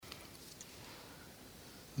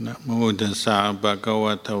นะโมตัสสะภะคะว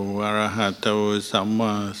ะโตอะระหะโตสัมม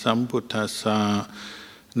าสัมพุทธัสสะ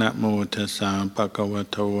นะโมตัสสะภะคะวะ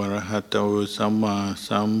โตอะระหะโตสัมมา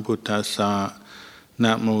สัมพุทธัสสะน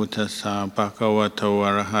ะโมตัสสะภะคะวะโตอะ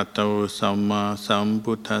ระหะโตสัมมาสัม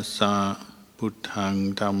พุทธัสสะพุทธัง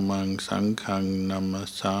ธัมมังสังฆังนัมมัส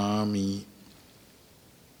สามิ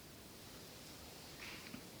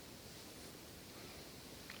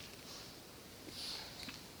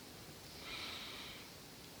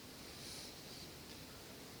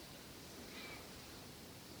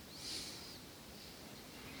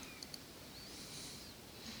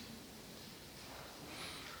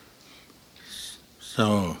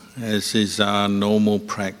So, as is our normal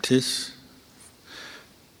practice,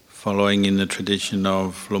 following in the tradition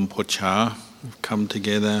of Lumpocha, we've come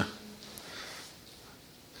together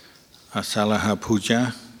Asalha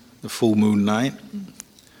Puja, the full moon night,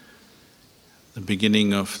 the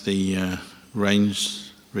beginning of the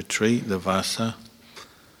range retreat, the Vasa,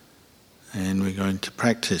 and we're going to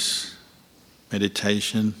practice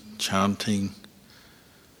meditation, chanting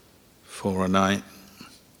for a night.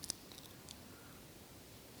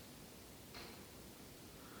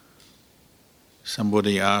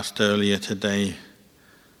 Somebody asked earlier today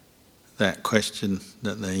that question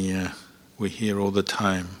that we hear all the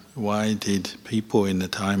time. Why did people in the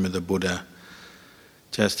time of the Buddha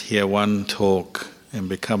just hear one talk and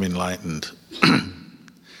become enlightened?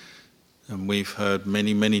 And we've heard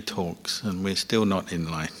many, many talks and we're still not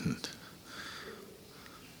enlightened.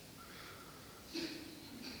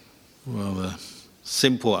 Well, the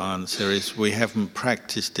simple answer is we haven't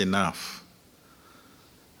practiced enough.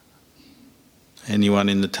 Anyone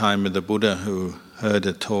in the time of the Buddha who heard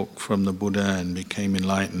a talk from the Buddha and became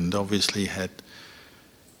enlightened obviously had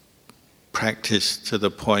practiced to the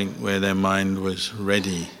point where their mind was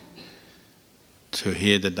ready to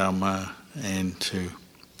hear the Dhamma and to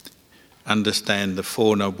understand the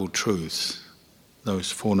Four Noble Truths. Those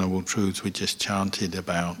Four Noble Truths we just chanted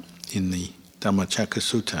about in the Dhammacakka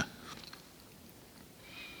Sutta.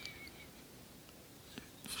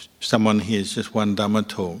 Someone hears just one Dhamma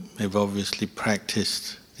talk, they've obviously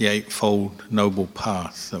practiced the Eightfold Noble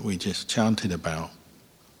Path that we just chanted about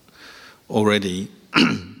already,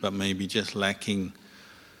 but maybe just lacking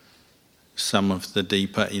some of the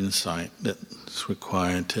deeper insight that's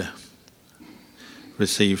required to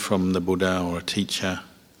receive from the Buddha or a teacher,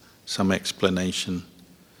 some explanation.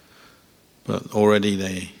 But already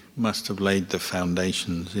they must have laid the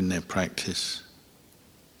foundations in their practice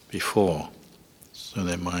before. So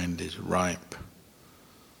their mind is ripe.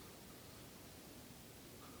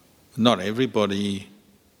 Not everybody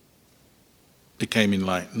became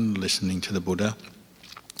enlightened listening to the Buddha.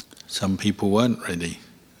 Some people weren't ready.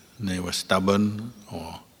 They were stubborn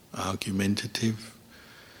or argumentative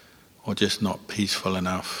or just not peaceful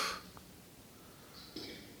enough.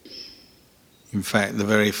 In fact, the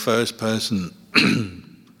very first person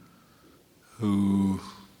who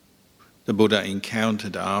the Buddha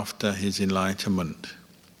encountered after his enlightenment,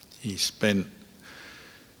 he spent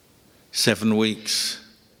 7 weeks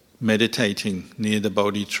meditating near the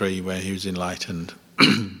Bodhi tree where he was enlightened,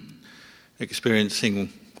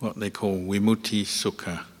 experiencing what they call vimutti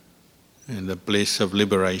sukha, and the bliss of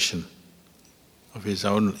liberation of his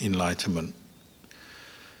own enlightenment.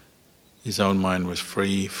 His own mind was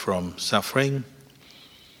free from suffering.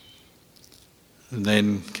 And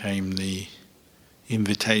then came the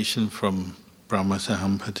invitation from Brahma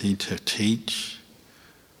Sahampati to teach.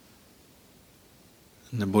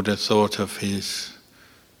 And the Buddha thought of his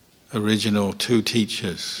original 2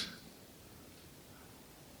 teachers,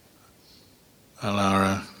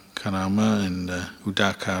 Alara Kanama and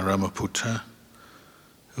Udaka Ramaputra,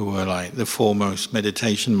 who were like the foremost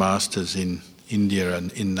meditation masters in India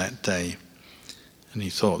and in that day. And he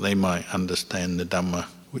thought they might understand the Dhamma,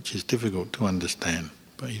 which is difficult to understand,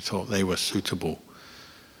 but he thought they were suitable.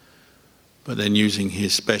 But then using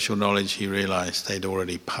his special knowledge, he realized they'd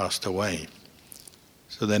already passed away.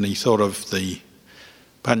 So then he thought of the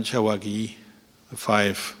Panchavaggi, the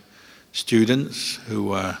 5 students who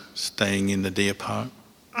were staying in the deer park,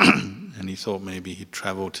 and he thought maybe he'd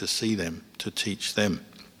travel to see them, to teach them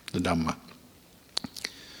the Dhamma.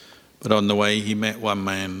 But on the way he met one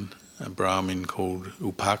man, a Brahmin called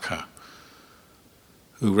Upaka,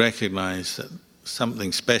 who recognized that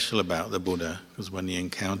something special about the Buddha, because when he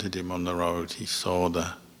encountered him on the road, he saw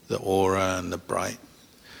the aura and the bright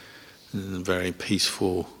and very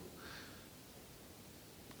peaceful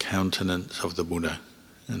countenance of the Buddha,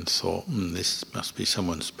 and thought, this must be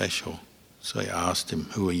someone special. So he asked him,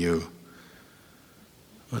 "Who are you?"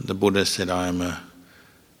 But the Buddha said, "I am a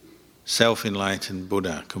self-enlightened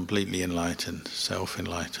Buddha, completely enlightened,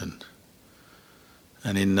 self-enlightened.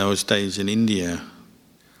 And in those days in India,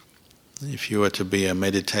 if you were to be a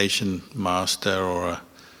meditation master or a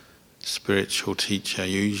spiritual teacher,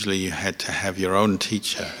 usually you had to have your own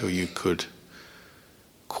teacher who you could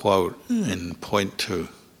quote and point to,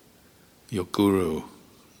 your guru.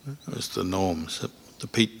 That was the norm. So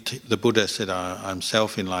the Buddha said, I'm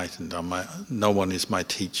self-enlightened, no one is my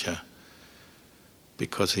teacher,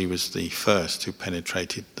 because he was the first who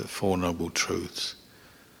penetrated the Four Noble Truths.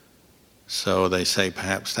 So they say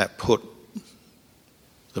perhaps that put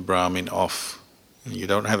the Brahmin off. You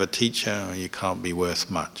don't have a teacher, you can't be worth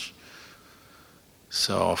much.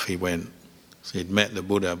 So off he went. So he'd met the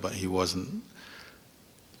Buddha, but he wasn't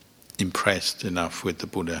impressed enough with the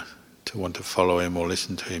Buddha to want to follow him or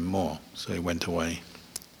listen to him more. So he went away.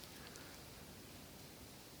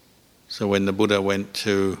 So when the Buddha went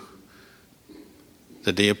to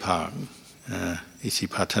the deer park,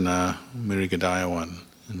 Isipatana Mirigadayawan,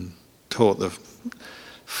 and taught the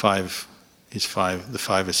five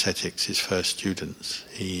ascetics, his first students,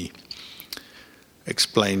 he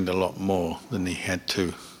explained a lot more than he had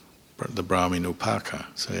to the Brahmin Upaka.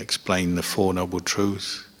 So he explained the Four Noble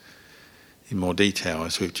Truths in more detail,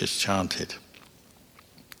 as we've just chanted.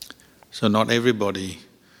 So not everybody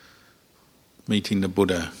meeting the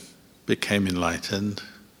Buddha became enlightened.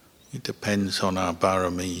 It depends on our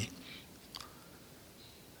barami.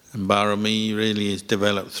 And barami really is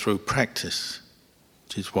developed through practice,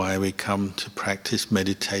 which is why we come to practice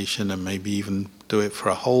meditation and maybe even do it for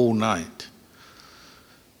a whole night.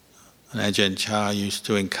 And Ajahn Chah used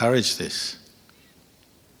to encourage this.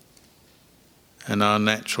 And our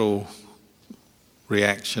natural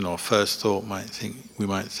reaction or first thought we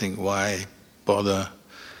might think, why bother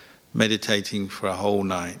meditating for a whole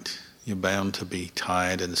night? You're bound to be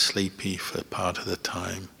tired and sleepy for part of the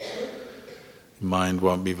time. Your mind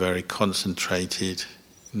won't be very concentrated,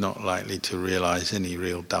 not likely to realize any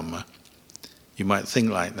real Dhamma. You might think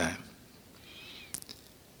like that.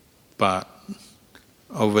 But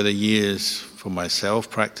over the years, for myself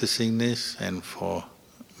practicing this, and for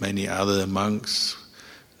many other monks,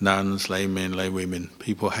 nuns, laymen, laywomen,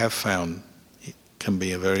 people have found it can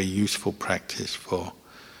be a very useful practice for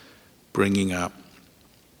bringing up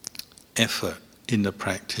effort in the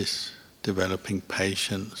practice, developing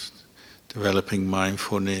patience, developing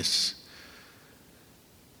mindfulness,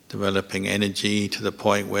 developing energy to the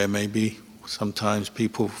point where maybe sometimes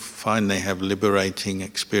people find they have liberating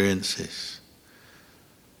experiences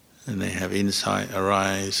and they have insight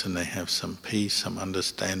arise and they have some peace, some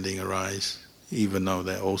understanding arise, even though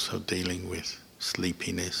they're also dealing with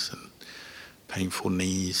sleepiness and painful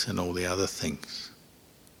knees and all the other things.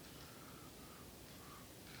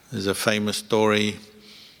 There's a famous story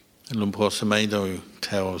Luang Por Sumedho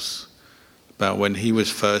tells about when he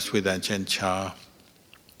was first with Ajahn Chah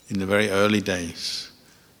in the very early days.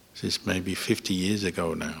 This is maybe 50 years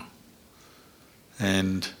ago now.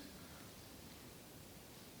 And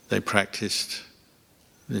they practiced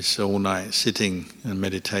this all-night sitting and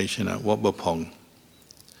meditation at Wat Pah Pong.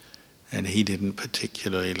 And he didn't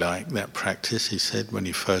particularly like that practice. He said when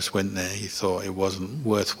he first went there, he thought it wasn't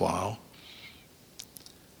worthwhile.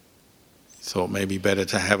 He thought maybe better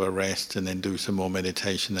to have a rest and then do some more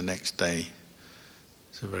meditation the next day.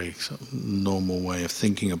 It's a very sort of normal way of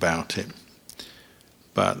thinking about it.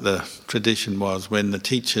 But the tradition was when the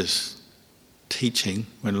teacher's teaching,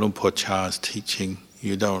 when Luang Por Chah's teaching,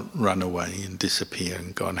 you don't run away and disappear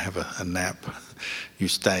and go and have a nap. You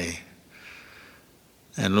stay.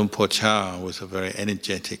 And Luang Por Chah was a very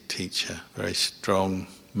energetic teacher, very strong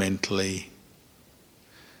mentally,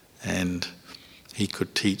 and he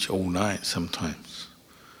could teach all night sometimes.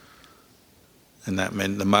 And that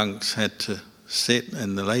meant the monks had to sit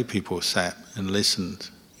and the lay people sat and listened.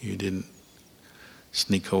 You didn't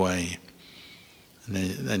sneak away. And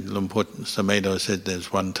then Luang Por Sumedho said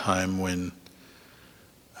there's one time when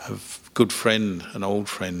a good friend, an old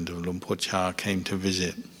friend of Luang Por Chah came to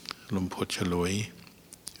visit Luang Por Chalui,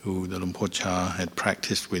 who the Luang Por Chah had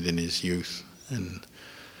practiced with in his youth, and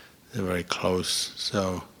they're very close.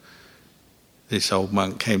 So this old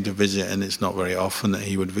monk came to visit, and it's not very often that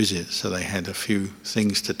he would visit, so they had a few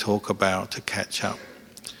things to talk about, to catch up.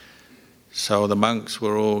 So the monks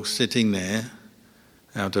were all sitting there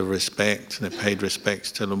out of respect. They paid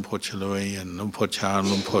respects to Luang Por Chalui, and Luang Por Chah and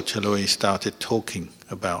Luang Por Chalui started talking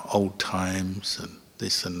about old times and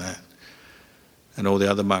this and that. And all the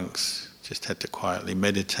other monks just had to quietly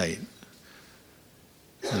meditate.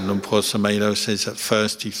 And Luang Por Sumedho says at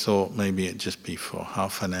first he thought maybe it'd just be for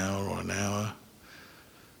half an hour or an hour,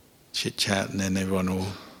 chit-chat, and then everyone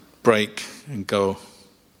will break and go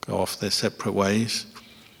go off their separate ways.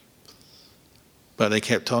 But they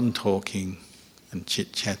kept on talking and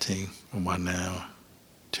chit-chatting for 1 hour,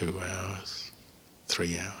 2 hours,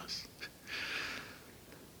 3 hours.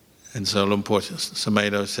 And so Luang Por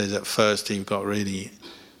Sumedho says at first he got really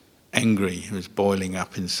angry, he was boiling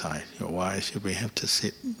up inside. Why should we have to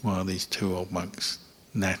sit while these two old monks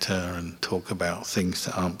natter and talk about things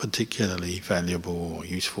that aren't particularly valuable or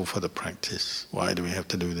useful for the practice? Why do we have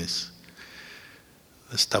to do this?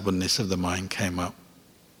 The stubbornness of the mind came up.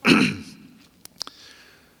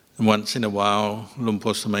 And once in a while, Luang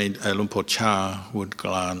Por Cha would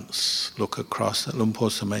glance, look across at Luang Por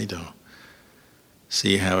Sumedho,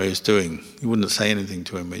 see how he was doing. He wouldn't say anything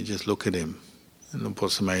to him, but he'd just look at him. And Luang Por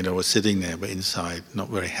Sumedho was sitting there, but inside, not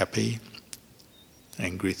very happy,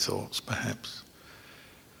 angry thoughts perhaps.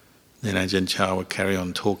 Then Ajahn Chah would carry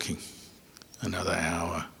on talking, another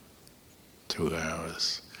hour, 2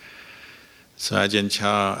 hours. So Ajahn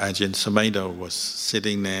Sumedho was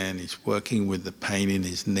sitting there and he's working with the pain in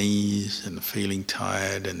his knees and feeling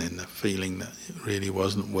tired and then the feeling that it really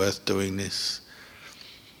wasn't worth doing this.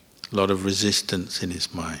 A lot of resistance in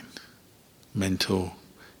his mind, mental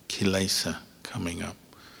kilesa coming up.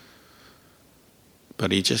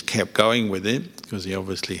 But he just kept going with it because he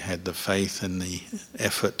obviously had the faith and the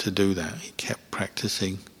effort to do that. He kept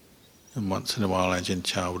practicing, and once in a while Ajahn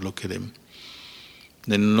Chah would look at him.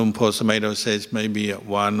 Then Luang Por Sumedho says maybe at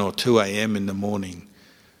 1 or 2 a.m. in the morning,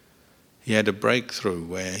 he had a breakthrough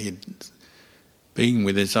where he'd been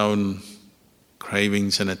with his own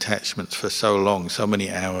cravings and attachments for so long, so many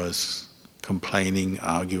hours, complaining,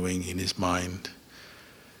 arguing in his mind.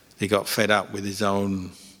 He got fed up with his own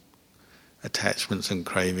attachments and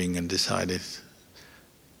craving and decided,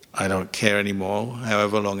 I don't care anymore.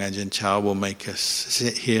 However long Ajahn Chah will make us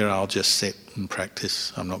sit here, I'll just sit and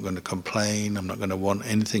practice. I'm not going to complain. I'm not going to want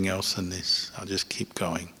anything else than this. I'll just keep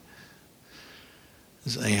going.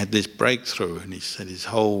 So he had this breakthrough, and he said his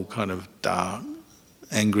whole kind of dark,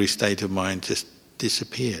 angry state of mind just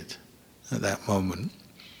disappeared at that moment.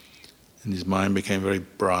 And his mind became very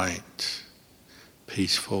bright,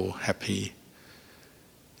 peaceful, happy.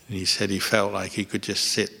 And he said he felt like he could just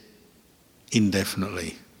sit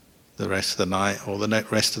indefinitely the rest of the night or the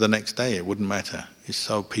rest of the next day. It wouldn't matter. He's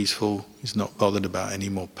so peaceful, he's not bothered about any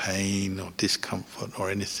more pain or discomfort or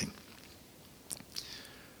anything.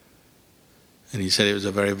 And he said it was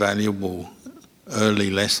a very valuable early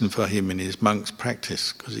lesson for him in his monk's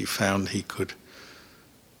practice, because he found he could,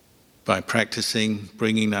 by practicing,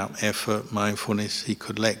 bringing up effort, mindfulness, he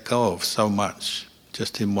could let go of so much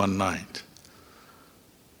just in one night.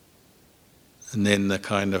 And then the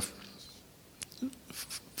kind of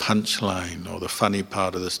punchline or the funny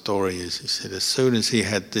part of the story is, he said, as soon as he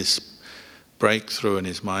had this breakthrough and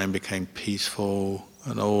his mind became peaceful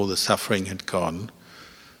and all the suffering had gone,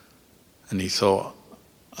 and he thought,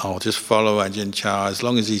 I'll just follow Ajahn Chah. As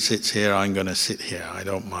long as he sits here, I'm going to sit here. I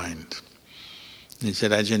don't mind. And he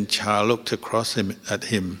said Ajahn Chah looked across at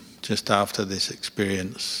him just after this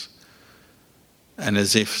experience and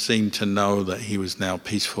as if seemed to know that he was now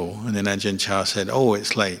peaceful. And then Ajahn Chah said, oh,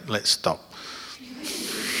 it's late, let's stop.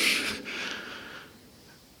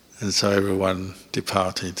 And so everyone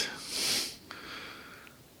departed.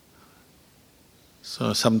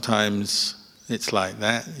 So sometimes it's like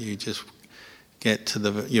that. You just get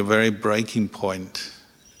to your very breaking point.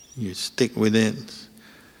 You stick with it.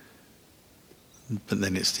 But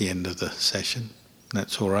then it's the end of the session.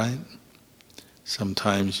 That's all right.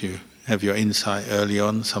 Sometimes you have your insight early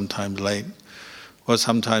on, sometimes late. Or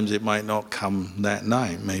sometimes it might not come that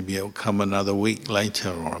night. Maybe it'll come another week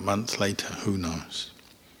later or a month later. Who knows?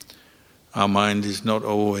 Our mind is not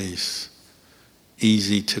always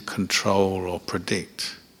easy to control or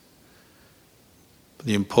predict. But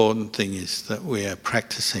the important thing is that we are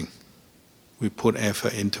practicing. We put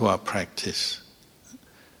effort into our practice,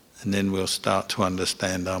 and then we'll start to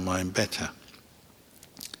understand our mind better.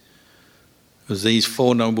 Because these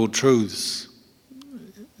Four Noble Truths,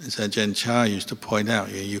 as Ajahn Chah used to point out,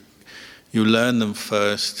 you learn them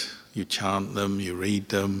first, you chant them, you read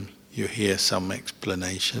them, you hear some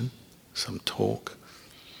explanation, some talk.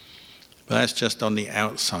 But that's just on the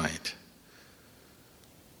outside.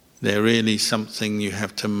 They're really something you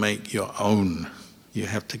have to make your own. You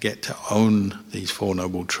have to get to own these Four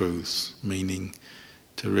Noble Truths, meaning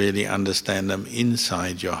to really understand them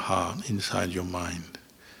inside your heart, inside your mind.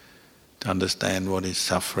 To understand what is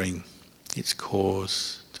suffering, its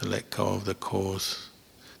cause, to let go of the cause,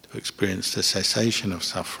 to experience the cessation of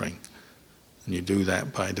suffering. And you do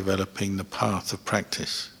that by developing the path of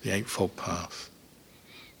practice, the Eightfold Path.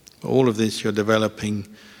 All of this you're developing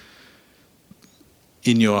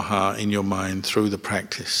in your heart, in your mind, through the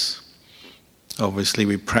practice. Obviously,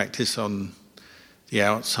 we practice on the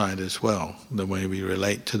outside as well, the way we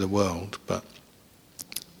relate to the world, but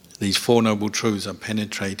these Four Noble Truths are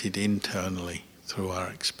penetrated internally through our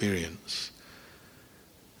experience.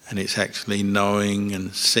 And it's actually knowing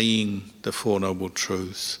and seeing the Four Noble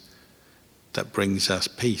Truths that brings us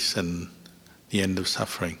peace and the end of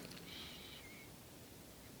suffering.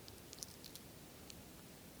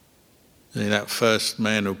 That first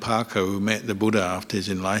man, Upaka, who met the Buddha after his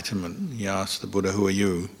enlightenment, he asked the Buddha, "Who are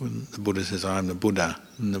you?" And the Buddha says, "I'm the Buddha."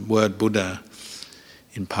 And the word Buddha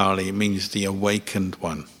in Pali, it means the awakened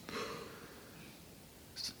one.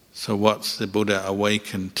 So what's the Buddha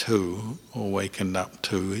awakened to, or awakened up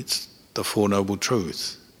to? It's the Four Noble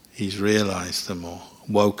Truths. He's realized them, or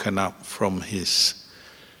woken up from his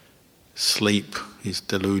sleep, his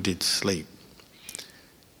deluded sleep.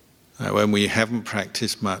 When we haven't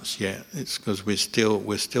practiced much yet, it's because we're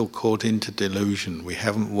still caught into delusion. We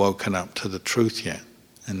haven't woken up to the truth yet,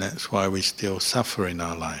 and that's why we still suffer in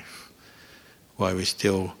our life, why we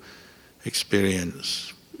still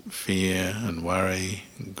experience fear and worry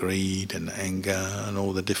and greed and anger and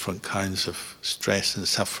all the different kinds of stress and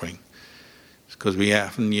suffering. It's because we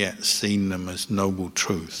haven't yet seen them as noble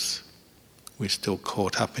truths. We're still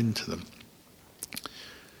caught up into them.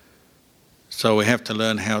 So we have to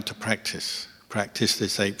learn how to practice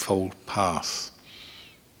this Eightfold Path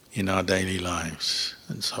in our daily lives.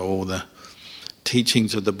 And so all the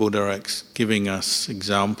teachings of the Buddha are giving us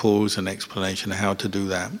examples and explanation of how to do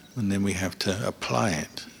that, and then we have to apply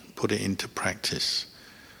it, put it into practice.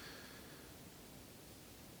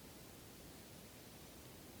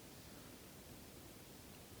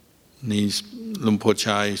 These Luang Por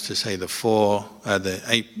Chah used to say the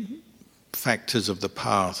 8 factors of the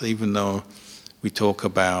path, even though we talk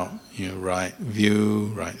about right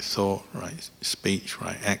view, right thought, right speech,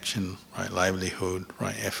 right action, right livelihood,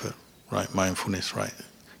 right effort, right mindfulness, right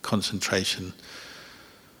concentration.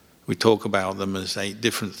 We talk about them as 8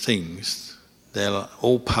 different things. They're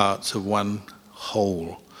all parts of one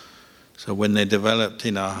whole. So when they're developed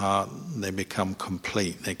in our heart, they become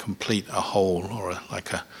complete. They complete a whole, or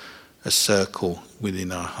like a circle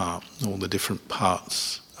within our heart. All the different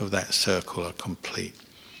parts of that circle are complete.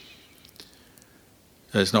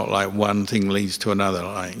 So it's not like one thing leads to another,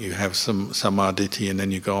 like you have some samadhi and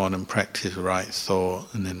then you go on and practice right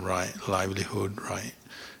thought and then right livelihood, right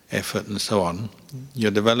effort and so on.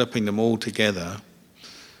 You're developing them all together,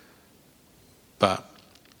 but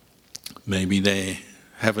maybe they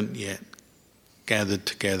haven't yet gathered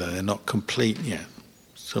together, they're not complete yet.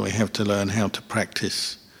 So we have to learn how to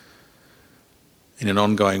practice in an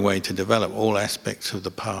ongoing way to develop all aspects of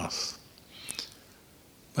the path.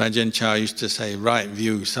 Ajahn Chah used to say, right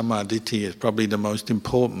view, samadhi, is probably the most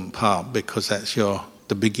important part because that's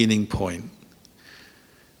the beginning point.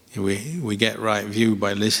 We get right view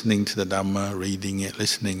by listening to the Dhamma, reading it,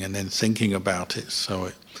 listening, and then thinking about it.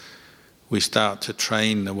 So we start to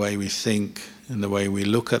train the way we think and the way we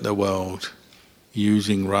look at the world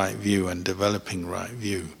using right view and developing right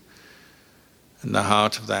view. And the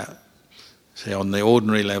heart of that, say on the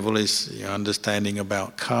ordinary level, is your understanding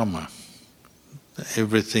about karma.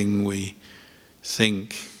 Everything we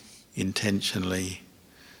think intentionally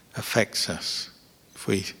affects us. If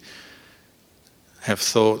we have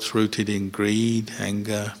thoughts rooted in greed,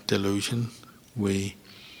 anger, delusion,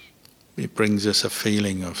 it brings us a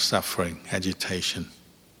feeling of suffering, agitation,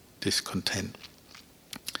 discontent.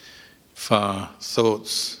 If our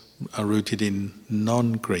thoughts are rooted in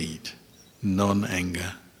non-greed,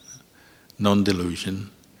 non-anger,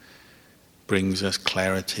 non-delusion, brings us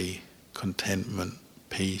clarity, contentment,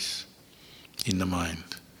 peace in the mind.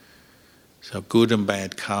 So good and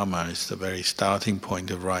bad karma is the very starting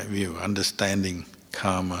point of right view, understanding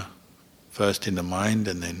karma first in the mind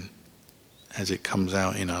and then as it comes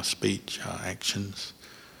out in our speech, our actions.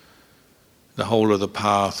 The whole of the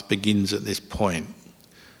path begins at this point,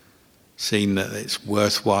 seeing that it's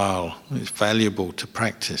worthwhile, it's valuable to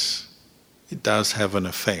practice. It does have an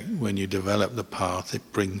effect. When you develop the path,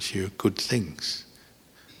 it brings you good things.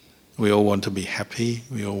 We all want to be happy,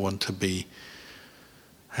 we all want to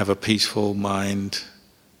have a peaceful mind,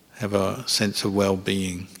 have a sense of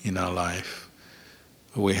well-being in our life.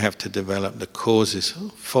 But we have to develop the causes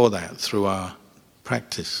for that through our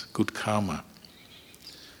practice, good karma.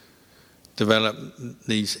 Develop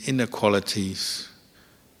these inner qualities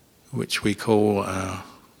which we call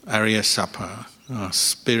Arya Sapa, our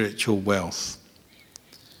spiritual wealth.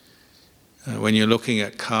 When you're looking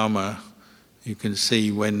at karma, you can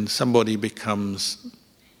see when somebody becomes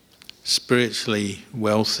spiritually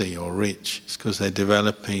wealthy or rich, it's because they're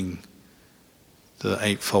developing the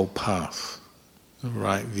Eightfold Path. The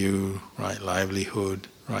right view, right livelihood,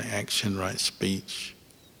 right action, right speech,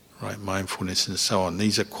 right mindfulness, and so on.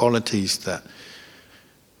 These are qualities that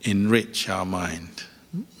enrich our mind,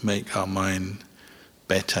 make our mind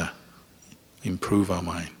better, improve our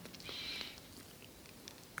mind.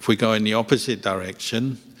 If we go in the opposite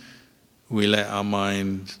direction, we let our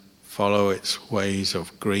mind follow its ways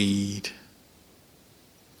of greed,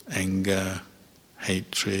 anger,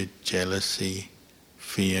 hatred, jealousy,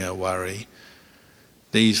 fear, worry.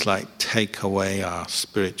 These take away our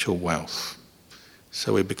spiritual wealth,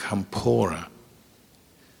 so we become poorer.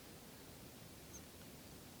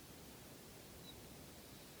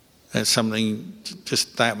 That's something,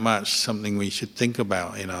 just that much, something we should think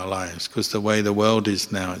about in our lives, because the way the world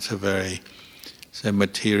is now, it's a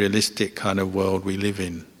materialistic kind of world we live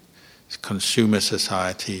in. It's a consumer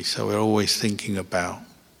society, so we're always thinking about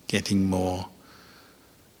getting more,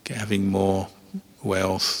 having more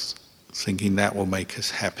wealth, thinking that will make us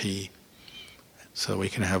happy, so we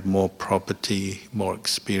can have more property, more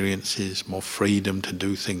experiences, more freedom to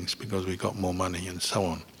do things because we've got more money and so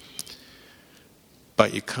on.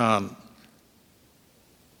 But you can't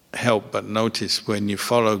help but notice when you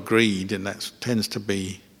follow greed, and that tends to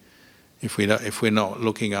be, if we're not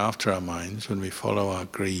looking after our minds, when we follow our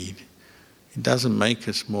greed, it doesn't make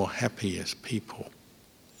us more happy as people.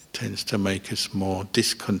 It tends to make us more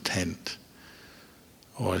discontent,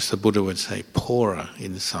 or as the Buddha would say, poorer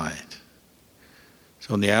inside.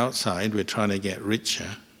 So on the outside, we're trying to get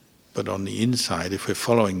richer, but on the inside, if we're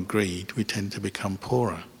following greed, we tend to become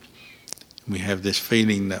poorer. We have this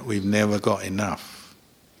feeling that we've never got enough,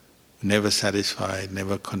 never satisfied,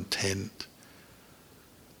 never content.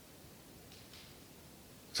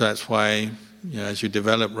 So that's why, as you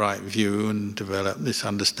develop right view and develop this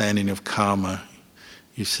understanding of karma,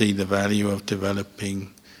 you see the value of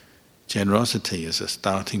developing generosity as a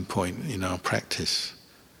starting point in our practice,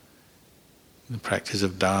 the practice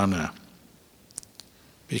of dana,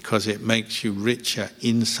 because it makes you richer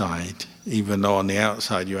inside, even though on the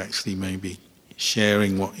outside you actually may be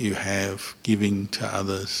sharing what you have, giving to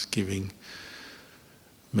others, giving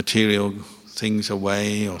material things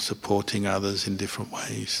away or supporting others in different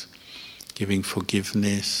ways, giving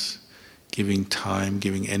forgiveness, giving time,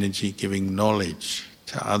 giving energy, giving knowledge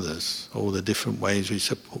to others, all the different ways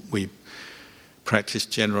we practice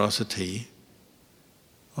generosity.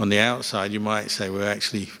 On the outside, you might say we're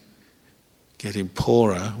actually getting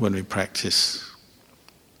poorer when we practice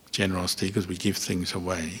generosity because we give things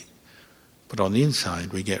away. But on the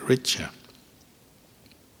inside, we get richer.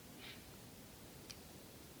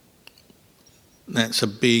 That's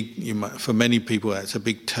for many people, that's a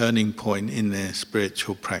big turning point in their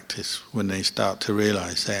spiritual practice, when they start to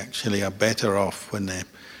realize they actually are better off when they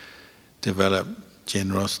develop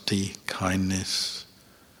generosity, kindness,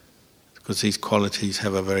 because these qualities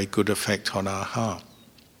have a very good effect on our heart.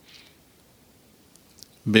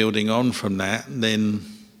 Building on from that, then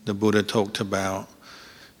the Buddha talked about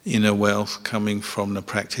inner wealth coming from the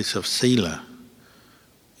practice of sila,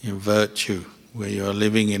 virtue, where you're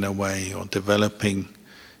living in a way or developing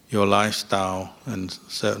your lifestyle and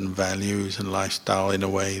certain values and lifestyle in a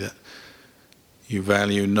way that you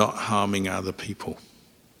value not harming other people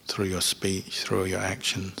through your speech, through your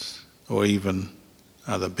actions, or even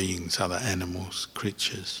other beings, other animals,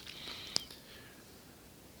 creatures.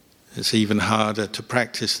 It's even harder to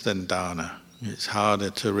practice than dana. It's harder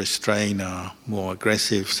to restrain our more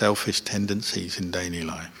aggressive, selfish tendencies in daily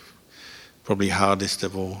life. Probably hardest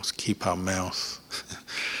of all is keep our mouth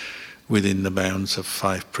within the bounds of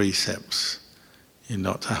 5 precepts,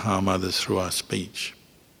 not to harm others through our speech,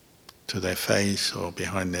 to their face or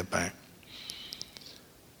behind their back.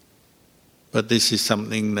 But this is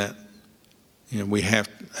something that we have,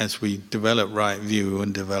 as we develop right view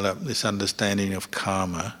and develop this understanding of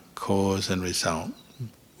karma, cause and result,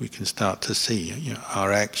 we can start to see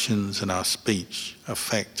our actions and our speech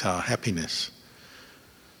affect our happiness.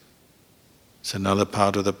 It's another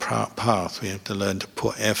part of the path. We have to learn to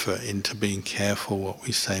put effort into being careful what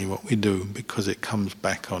we say, what we do, because it comes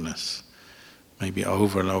back on us, maybe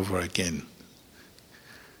over and over again.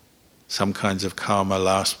 Some kinds of karma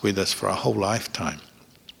last with us for a whole lifetime,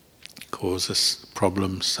 cause us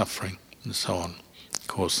problems, suffering, and so on,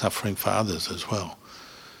 cause suffering for others as well.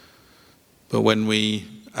 But when we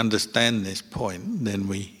understand this point, then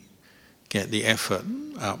we get the effort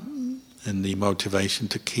up and the motivation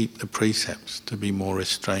to keep the precepts, to be more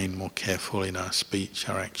restrained, more careful in our speech,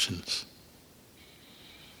 our actions.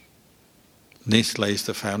 This lays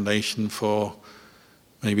the foundation for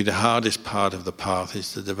maybe the hardest part of the path,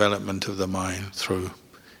 is the development of the mind through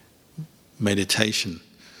meditation.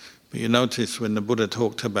 But you notice when the Buddha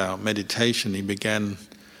talked about meditation, he began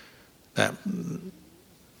that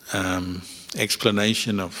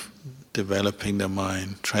explanation of developing the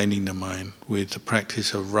mind, training the mind with the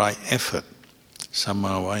practice of right effort,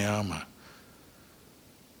 samma vayama.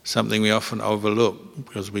 Something we often overlook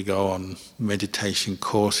because we go on meditation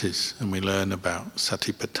courses and we learn about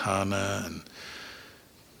satipatthana and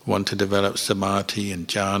want to develop samadhi and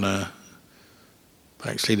jhana. But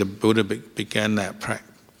actually the Buddha began that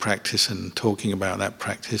practice and talking about that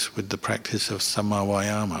practice with the practice of samma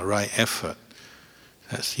vayama, right effort.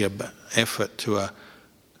 That's the effort to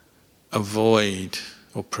avoid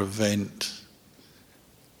or prevent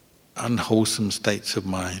unwholesome states of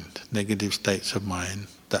mind, negative states of mind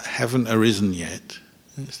that haven't arisen yet.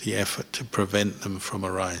 It's the effort to prevent them from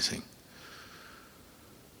arising.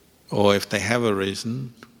 Or if they have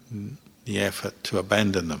arisen, the effort to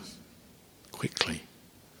abandon them quickly.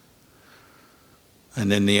 And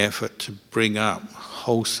then the effort to bring up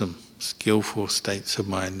wholesome, skillful states of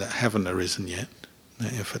mind that haven't arisen yet, the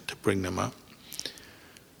effort to bring them up.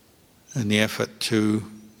 And the effort to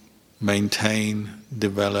maintain,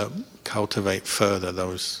 develop, cultivate further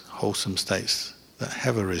those wholesome states that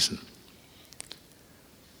have arisen.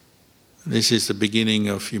 This is the beginning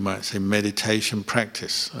of, you might say, meditation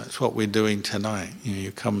practice. That's what we're doing tonight.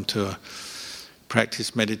 You come to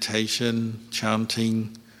practice meditation,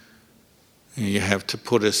 chanting. You have to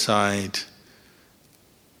put aside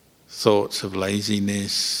thoughts of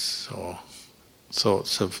laziness or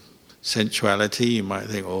thoughts of sensuality. You might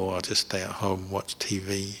think, I'll just stay at home, watch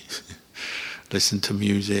TV, listen to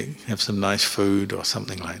music, have some nice food or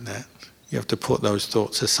something like that. You have to put those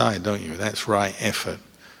thoughts aside, don't you? That's right effort.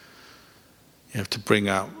 You have to bring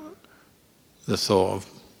up the thought of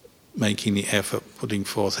making the effort, putting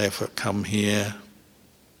forth effort, come here,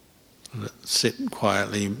 sit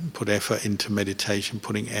quietly, put effort into meditation,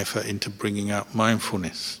 putting effort into bringing up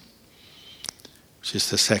mindfulness, which is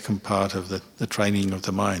the second part of the training of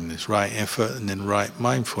the mind. There's right effort and then right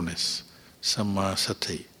mindfulness, samma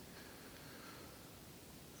sati.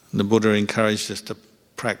 And the Buddha encouraged us to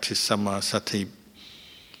practice samma sati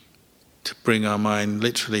to bring our mind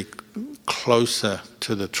literally closer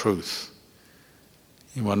to the truth.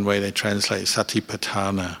 In one way they translate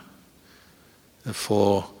satipatthana, the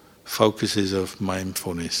four focuses of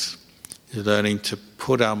mindfulness. Is learning to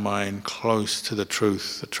put our mind close to the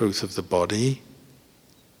truth of the body,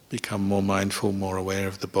 become more mindful, more aware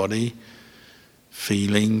of the body,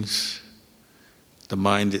 feelings, the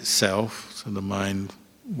mind itself, so the mind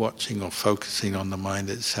watching or focusing on the mind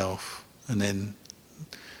itself, and then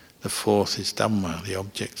the fourth is Dhamma, the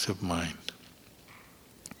objects of mind.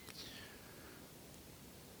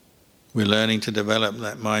 We're learning to develop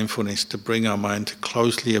that mindfulness to bring our mind to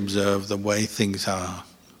closely observe the way things are,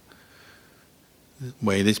 the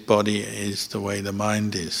way this body is, the way the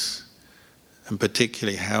mind is, and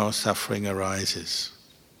particularly how suffering arises.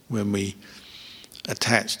 When we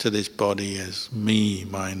attach to this body as me,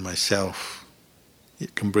 mine, myself,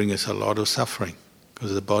 it can bring us a lot of suffering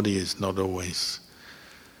because the body is not always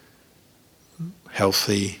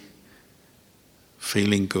healthy,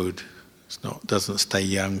 feeling good. Doesn't stay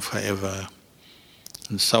young forever,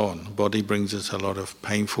 and so on. The body brings us a lot of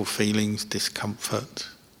painful feelings, discomfort,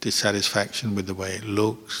 dissatisfaction with the way it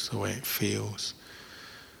looks, the way it feels,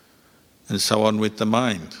 and so on with the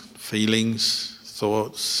mind. Feelings,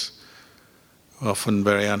 thoughts, often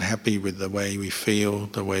very unhappy with the way we feel,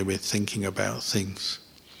 the way we're thinking about things.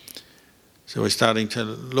 So we're starting to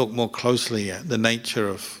look more closely at the nature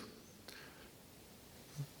of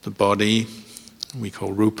the body, we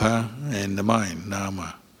call rupa, and the mind,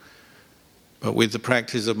 nama. But with the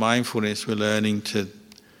practice of mindfulness, we're learning to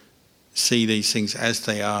see these things as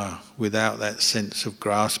they are, without that sense of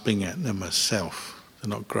grasping at them as self. They're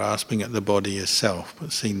not grasping at the body as self,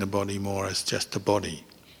 but seeing the body more as just a body,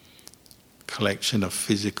 collection of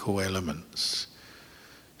physical elements.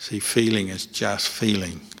 See feeling as just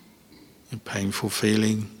feeling, a painful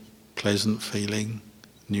feeling, pleasant feeling,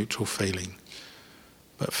 neutral feeling.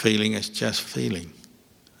 But feeling is just feeling.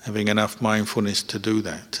 Having enough mindfulness to do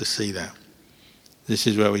that, to see that. This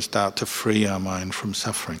is where we start to free our mind from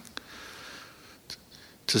suffering.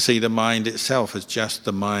 To see the mind itself as just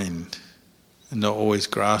the mind, and not always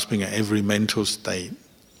grasping at every mental state,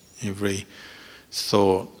 every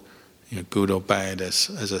thought, good or bad, as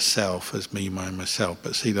a self, as me, mine, myself,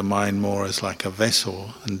 but see the mind more as like a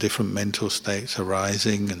vessel and different mental states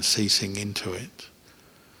arising and ceasing into it.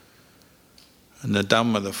 And the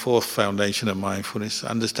Dhamma, the fourth foundation of mindfulness,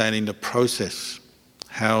 understanding the process,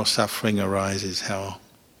 how suffering arises, how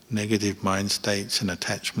negative mind states and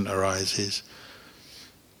attachment arises,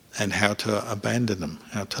 and how to abandon them,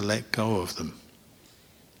 how to let go of them,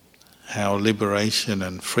 how liberation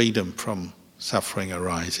and freedom from suffering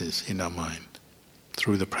arises in our mind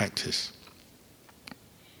through the practice.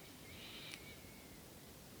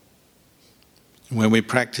 When we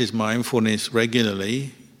practice mindfulness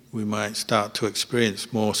regularly, we might start to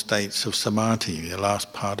experience more states of samadhi, the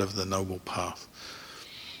last part of the Noble Path.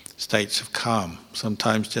 States of calm,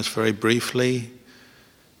 sometimes just very briefly,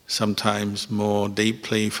 sometimes more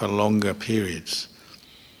deeply for longer periods.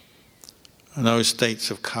 And those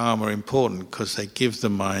states of calm are important because they give the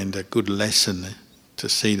mind a good lesson to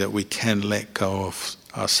see that we can let go of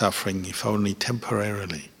our suffering, if only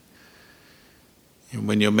temporarily. And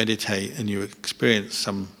when you meditate and you experience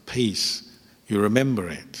some peace, you remember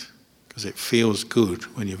it, because it feels good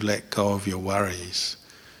when you've let go of your worries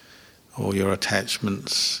or your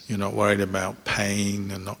attachments. You're not worried about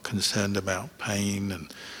pain and not concerned about pain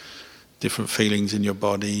and different feelings in your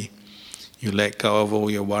body. You let go of all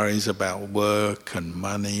your worries about work and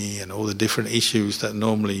money and all the different issues that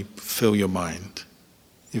normally fill your mind.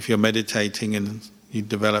 If you're meditating and you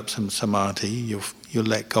develop some samadhi, you'll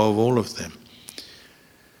let go of all of them.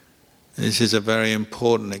 This is a very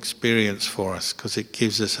important experience for us because it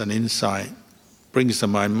gives us an insight, brings the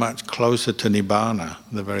mind much closer to Nibbana,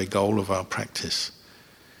 the very goal of our practice.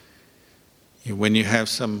 When you have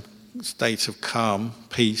some states of calm,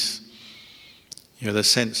 peace, the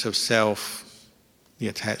sense of self, the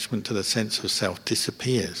attachment to the sense of self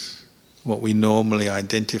disappears. What we normally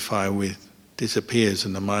identify with disappears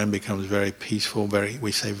and the mind becomes very peaceful, very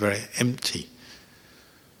empty.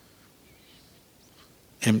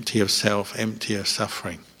 Empty of self, empty of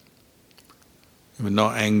suffering. We're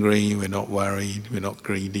not angry, we're not worried, we're not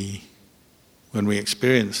greedy. When we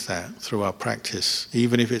experience that through our practice,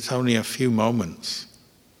 even if it's only a few moments,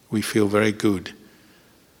 we feel very good.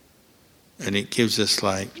 And it gives us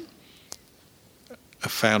like a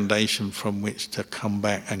foundation from which to come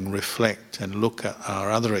back and reflect and look at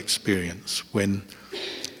our other experience. When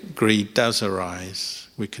greed does arise,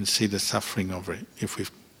 we can see the suffering of it if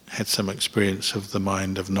we've had some experience of the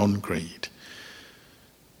mind of non-greed.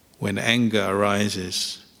 When anger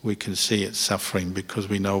arises, we can see its suffering because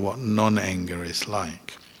we know what non-anger is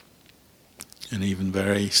like. And even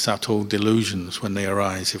very subtle delusions, when they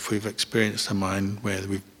arise, if we've experienced a mind where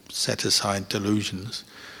we've set aside delusions,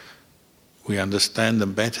 we understand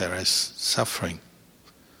them better as suffering.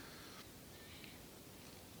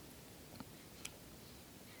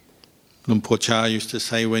 Luang Por Chah used to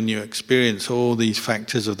say, when you experience all these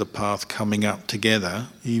factors of the path coming up together,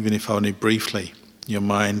 even if only briefly, your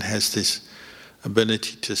mind has this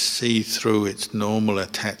ability to see through its normal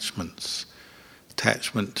attachments,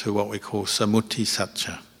 attachment to what we call samutti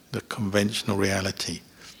satcha, the conventional reality.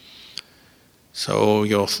 So all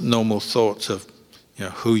your normal thoughts of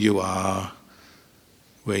who you are,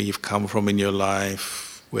 where you've come from in your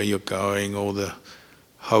life, where you're going, all the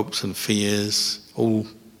hopes and fears, all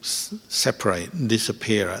separate and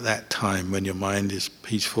disappear at that time when your mind is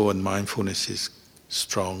peaceful and mindfulness is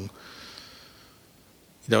strong.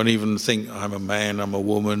 You don't even think, I'm a man, I'm a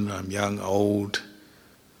woman, I'm young, old.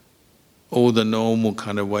 All the normal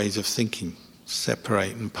kind of ways of thinking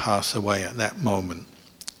separate and pass away at that moment.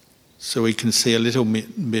 So we can see a little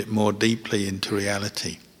bit more deeply into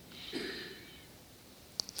reality.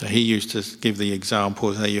 So he used to give the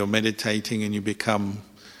example, say you're meditating and you become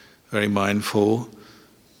very mindful.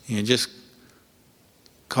 You just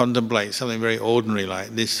contemplate something very ordinary like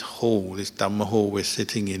this hall, this Dhamma hall we're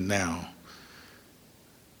sitting in now.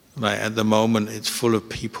 Like at the moment it's full of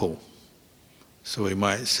people. So we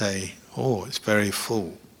might say, oh, it's very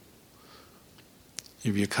full.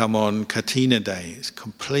 If you come on Katina Day, it's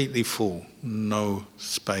completely full, no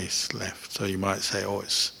space left. So you might say, oh,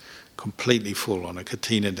 it's completely full on a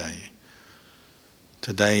Katina Day.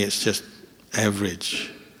 Today it's just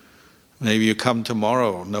average. Maybe you come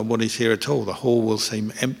tomorrow, nobody's here at all, the hall will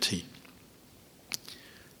seem empty.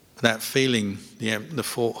 That feeling, the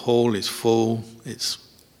hall is full, it's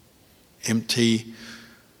empty.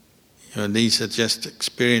 These are just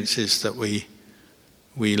experiences that we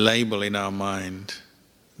label in our mind.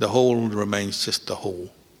 The hall remains just the hall.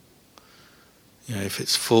 If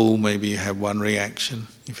it's full, maybe you have one reaction.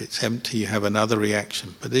 If it's empty, you have another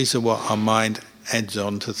reaction. But these are what our mind adds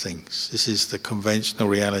on to things. This is the conventional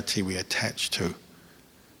reality we attach to,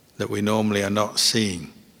 that we normally are not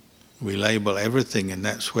seeing. We label everything, and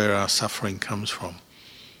that's where our suffering comes from.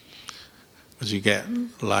 Because you get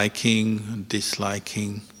liking,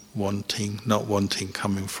 disliking, wanting, not wanting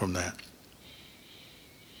coming from that.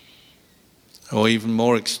 Or even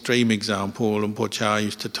more extreme example, Luang Por Chah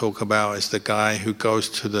used to talk about is the guy who goes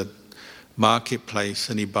to the marketplace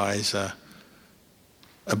and he buys a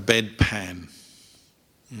bedpan,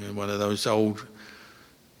 one of those old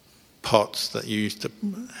pots that you used to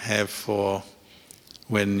have for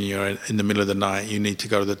when you're in the middle of the night, you need to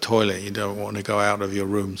go to the toilet, you don't want to go out of your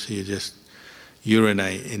room, so you just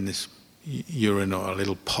urinate in this urinal, a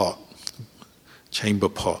little pot, chamber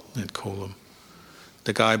pot they'd call them.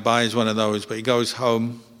 The guy buys one of those, but he goes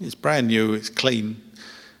home, it's brand new, it's clean,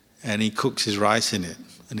 and he cooks his rice in it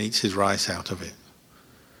and eats his rice out of it.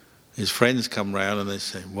 His friends come round and they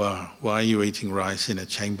say, "Wow, why are you eating rice in a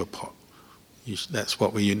chamber pot? That's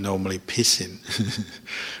what we normally piss in.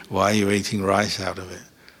 Why are you eating rice out of it?"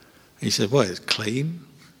 He said, "Well, it's clean,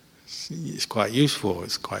 it's quite useful,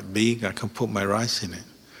 it's quite big, I can put my rice in it."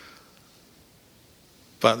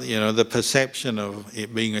 But the perception of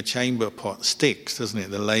it being a chamber pot sticks, doesn't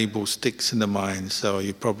it? The label sticks in the mind, so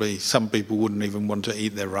some people wouldn't even want to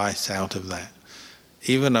eat their rice out of that.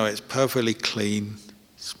 Even though it's perfectly clean,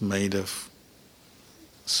 it's made of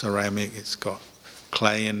ceramic, it's got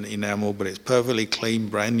clay and enamel, but it's perfectly clean,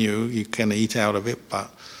 brand new, you can eat out of it, but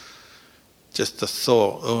just the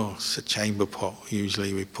thought, oh, it's a chamber pot,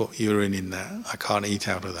 usually we put urine in that, I can't eat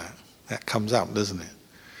out of that. That comes up, doesn't it?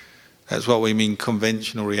 That's what we mean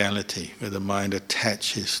conventional reality, where the mind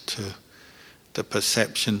attaches to the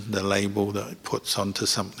perception, the label that it puts onto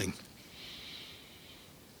something.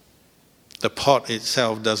 The pot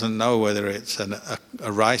itself doesn't know whether it's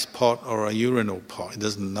a rice pot or a urinal pot. It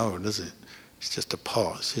doesn't know, does it? It's just a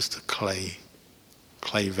pot, it's just a clay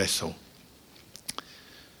vessel.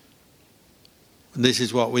 And this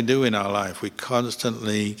is what we do in our life. We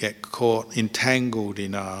constantly get caught, entangled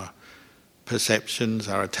in our perceptions,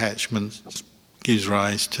 our attachments, gives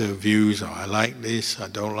rise to views. Oh, I like this, I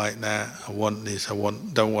don't like that, I want this,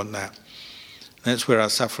 don't want that. That's where our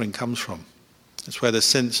suffering comes from. That's where the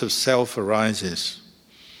sense of self arises.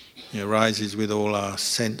 It arises with all our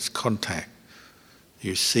sense contact.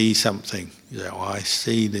 You see something, you say, oh, I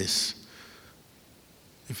see this.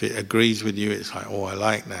 If it agrees with you, it's like, oh, I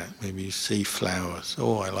like that. Maybe you see flowers,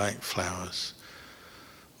 oh, I like flowers.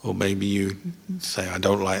 Or maybe you say, I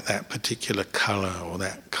don't like that particular colour or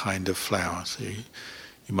that kind of flower. So you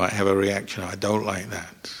might have a reaction, I don't like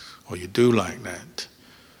that, or you do like that.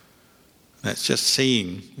 That's just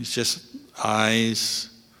seeing. It's just eyes,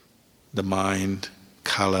 the mind,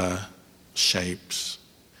 colour, shapes.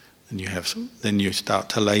 And then you start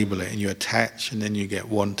to label it and you attach, and then you get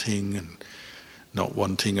wanting and not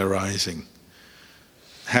wanting arising.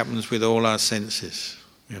 It happens with all our senses.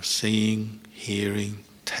 We have seeing, hearing,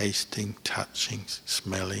 tasting, touching,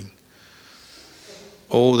 smelling.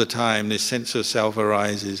 All the time this sense of self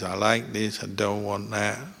arises, I like this, I don't want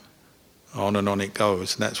that. On and on it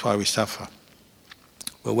goes, and that's why we suffer.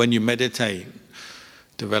 But when you meditate,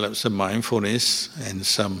 develop some mindfulness and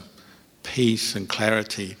some peace and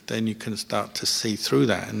clarity, then you can start to see through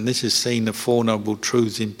that. And this is seeing the Four Noble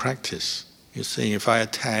Truths in practice. You're seeing if I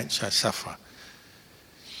attach, I suffer.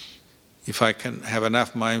 If I can have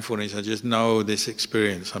enough mindfulness, I just know this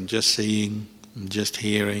experience. I'm just seeing, I'm just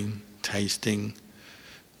hearing, tasting.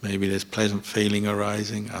 Maybe there's pleasant feeling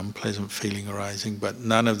arising, unpleasant feeling arising, but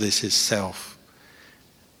none of this is self.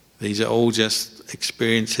 These are all just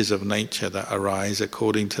experiences of nature that arise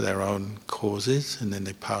according to their own causes, and then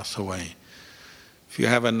they pass away. If you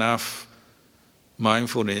have enough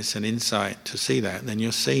mindfulness and insight to see that, then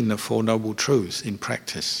you're seeing the Four Noble Truths in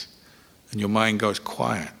practice, and your mind goes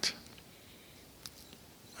quiet.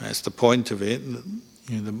 That's the point of it.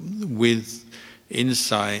 With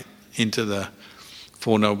insight into the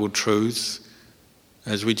Four Noble Truths,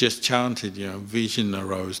 as we just chanted, vision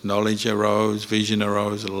arose, knowledge arose, vision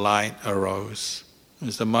arose, light arose.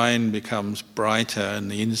 As the mind becomes brighter and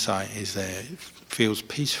the insight is there, it feels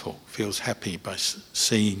peaceful, feels happy by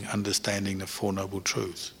seeing, understanding the Four Noble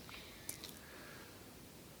Truths.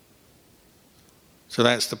 So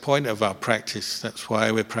that's the point of our practice. That's why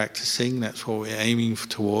we're practicing. That's what we're aiming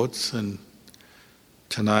towards. And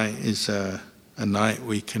tonight is a night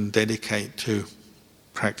we can dedicate to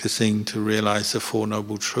practicing to realize the Four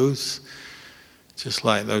Noble Truths. Just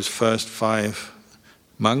like those first 5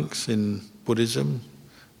 monks in Buddhism,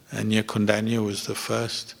 Anya Kondanya was the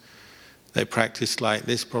first. They practiced like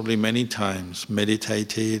this probably many times,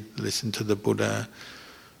 meditated, listened to the Buddha,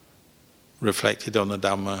 reflected on the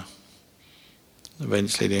Dhamma.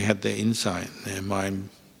 Eventually they had their insight, their mind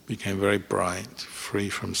became very bright, free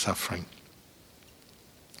from suffering.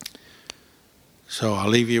 So I'll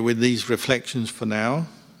leave you with these reflections for now,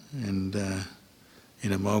 and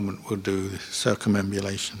in a moment we'll do the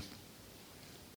circumambulation.